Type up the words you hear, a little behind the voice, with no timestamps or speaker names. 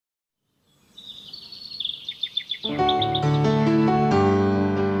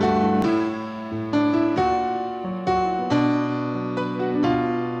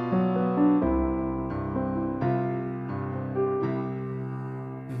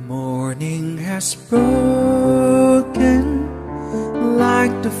Morning has broken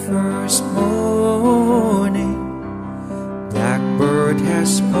like the first morning. Blackbird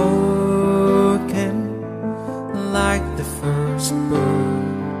has spoken like the first bird.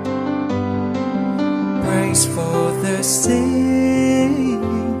 Praise for the singing,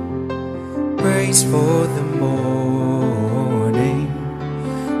 praise for the morning,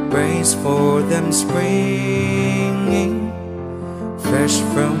 praise for them springing fresh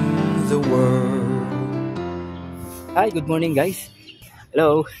from the world. Hi, good morning guys.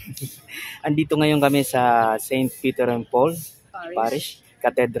 Hello. Andito ngayon kami sa San Pedro and Paul Parish,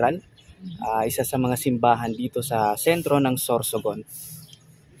 Cathedral. Isa sa mga simbahan dito sa sentro ng Sorsogon.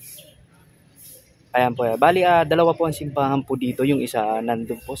 Ayan po. Bali, dalawa po ang simbahan po dito. Yung isa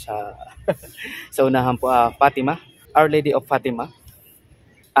nandun po sa sa unahan po, Fatima, Our Lady of Fatima.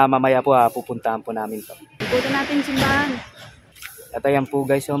 Mamaya po pupuntahan po namin to. Ikutan natin simbahan. At ayan po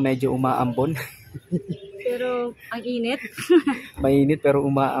guys, medyo umaambon. Pero ang init. Mainit pero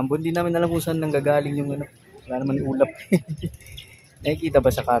umaambon. Hindi namin alam kung saan nanggagaling yung ano. Wala naman ulap. Nakikita ba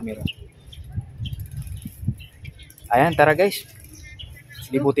sa camera? Ayan, tara guys.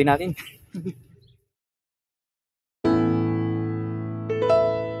 Libutin natin.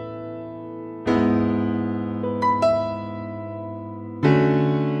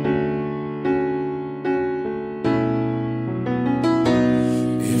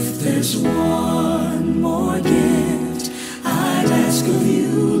 There's one more gift I'd ask of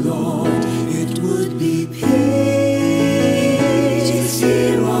you, Lord. It would be peace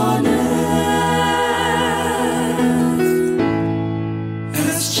here on earth,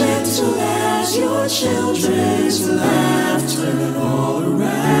 as gentle as your children's laughter all around,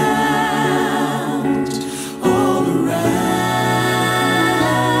 all around.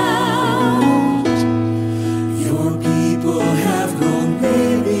 Your people have grown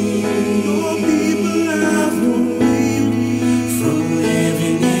weary.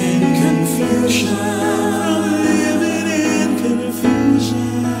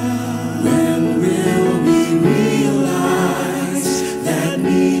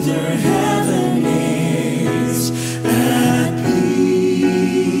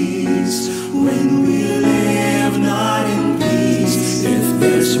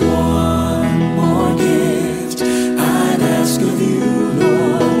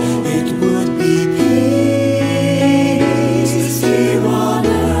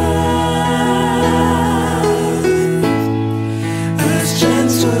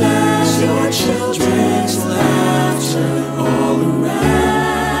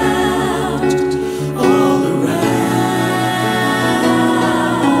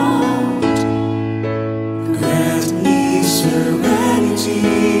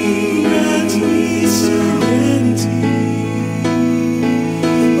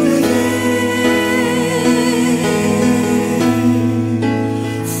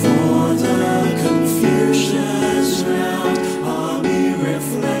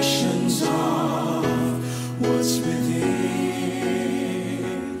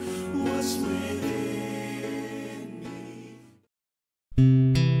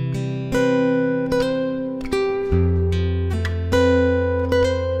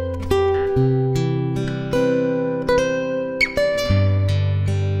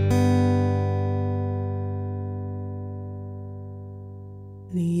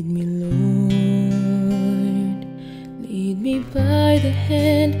 Lead me, Lord, lead me by the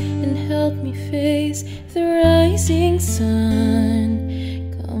hand and help me face the rising sun.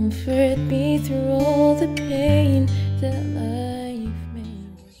 Comfort me through all the pain that life may.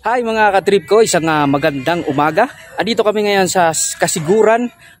 Hi mga katrip ko, isang magandang umaga. Andito kami ngayon sa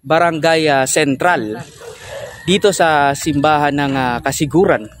Kasiguran, Barangay Central. Dito sa simbahan ng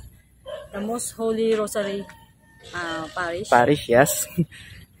Kasiguran. The Most Holy Rosary Parish. Parish, yes.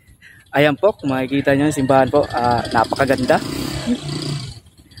 Ayan po, kung makikita nyo yung simbahan po, napakaganda.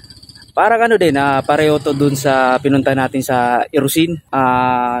 Parang ano din, pareho to dun sa pinunta natin sa Irusin.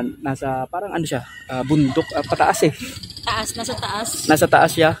 Nasa parang ano siya, bundok, pataas eh. Taas, nasa taas. Nasa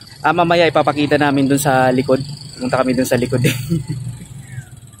taas siya. Mamaya ipapakita namin dun sa likod. Punta kami dun sa likod eh.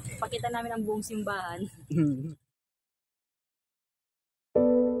 Pakita namin ang buong simbahan.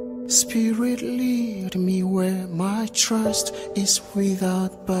 Spirit, lead me where my trust is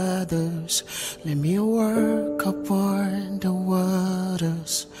without borders. Let me work upon the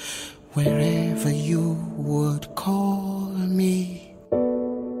waters wherever you would call me.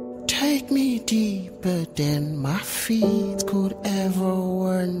 Take me deeper than my feet could ever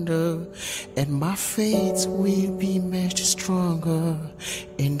wander, and my faith will be much stronger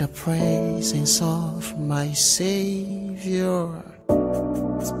in the presence of my Savior.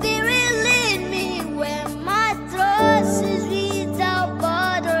 Spirit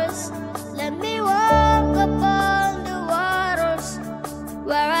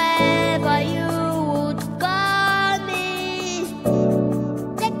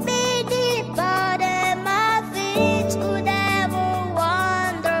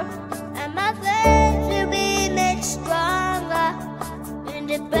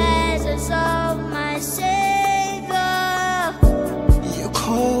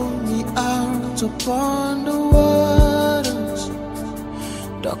out upon the waters,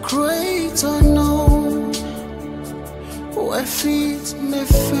 the great unknown, where feet may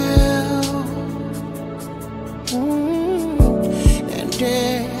fail. And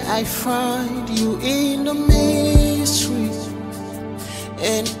there I find you in the mystery,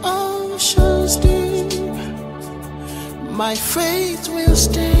 and oceans deep, my faith will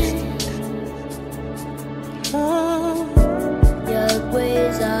stand. Your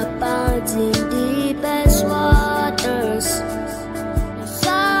grace abounds in deepest waters. Your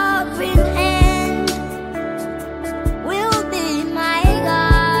sovereign hand will be my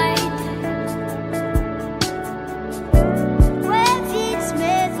guide. Where feet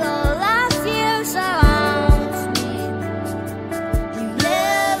may fall, our fear surrounds me. You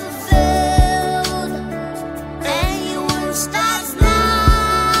never failed, and you won't start now.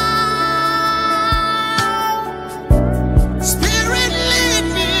 Spirit, lead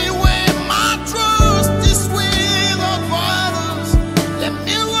me where my trust is without borders. Let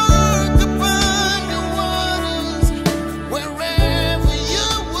me walk upon the waters, wherever you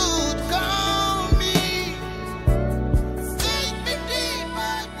would call me. Take me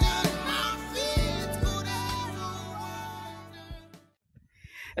deeper than my feet could ever wander.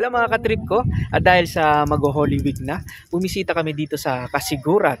 Hello mga katrip ko, at dahil sa mag-Holy Week na, bumisita kami dito sa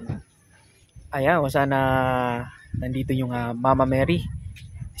Kasiguran. Ayan, sana nandito yung Mama Mary,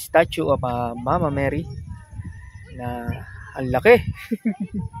 statue of Mama Mary na ang laki.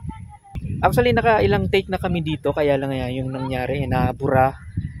 Actually, nakailang take na kami dito, kaya lang yung nangyari, nakurap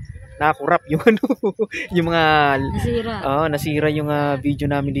yung yung mga Nasira. nasira yung video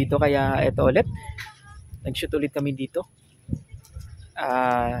namin dito, kaya eto ulit. Nag-shoot ulit kami dito.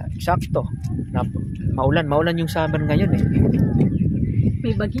 Eksakto. Maulan yung summer ngayon eh.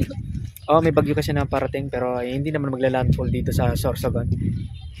 May bagyo. May bagyo kasi na parating, pero hindi naman magla-landfall dito sa Sorsogon.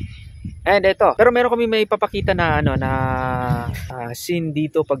 And ito, pero meron kami may papakita na scene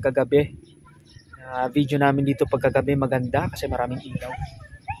dito pagkagabi. Video namin dito pagkagabi, maganda kasi maraming ilaw.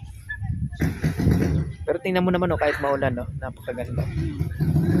 Pero tingnan mo naman kahit maulan, napakaganda.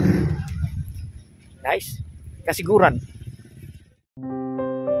 Nice. Kasiguran.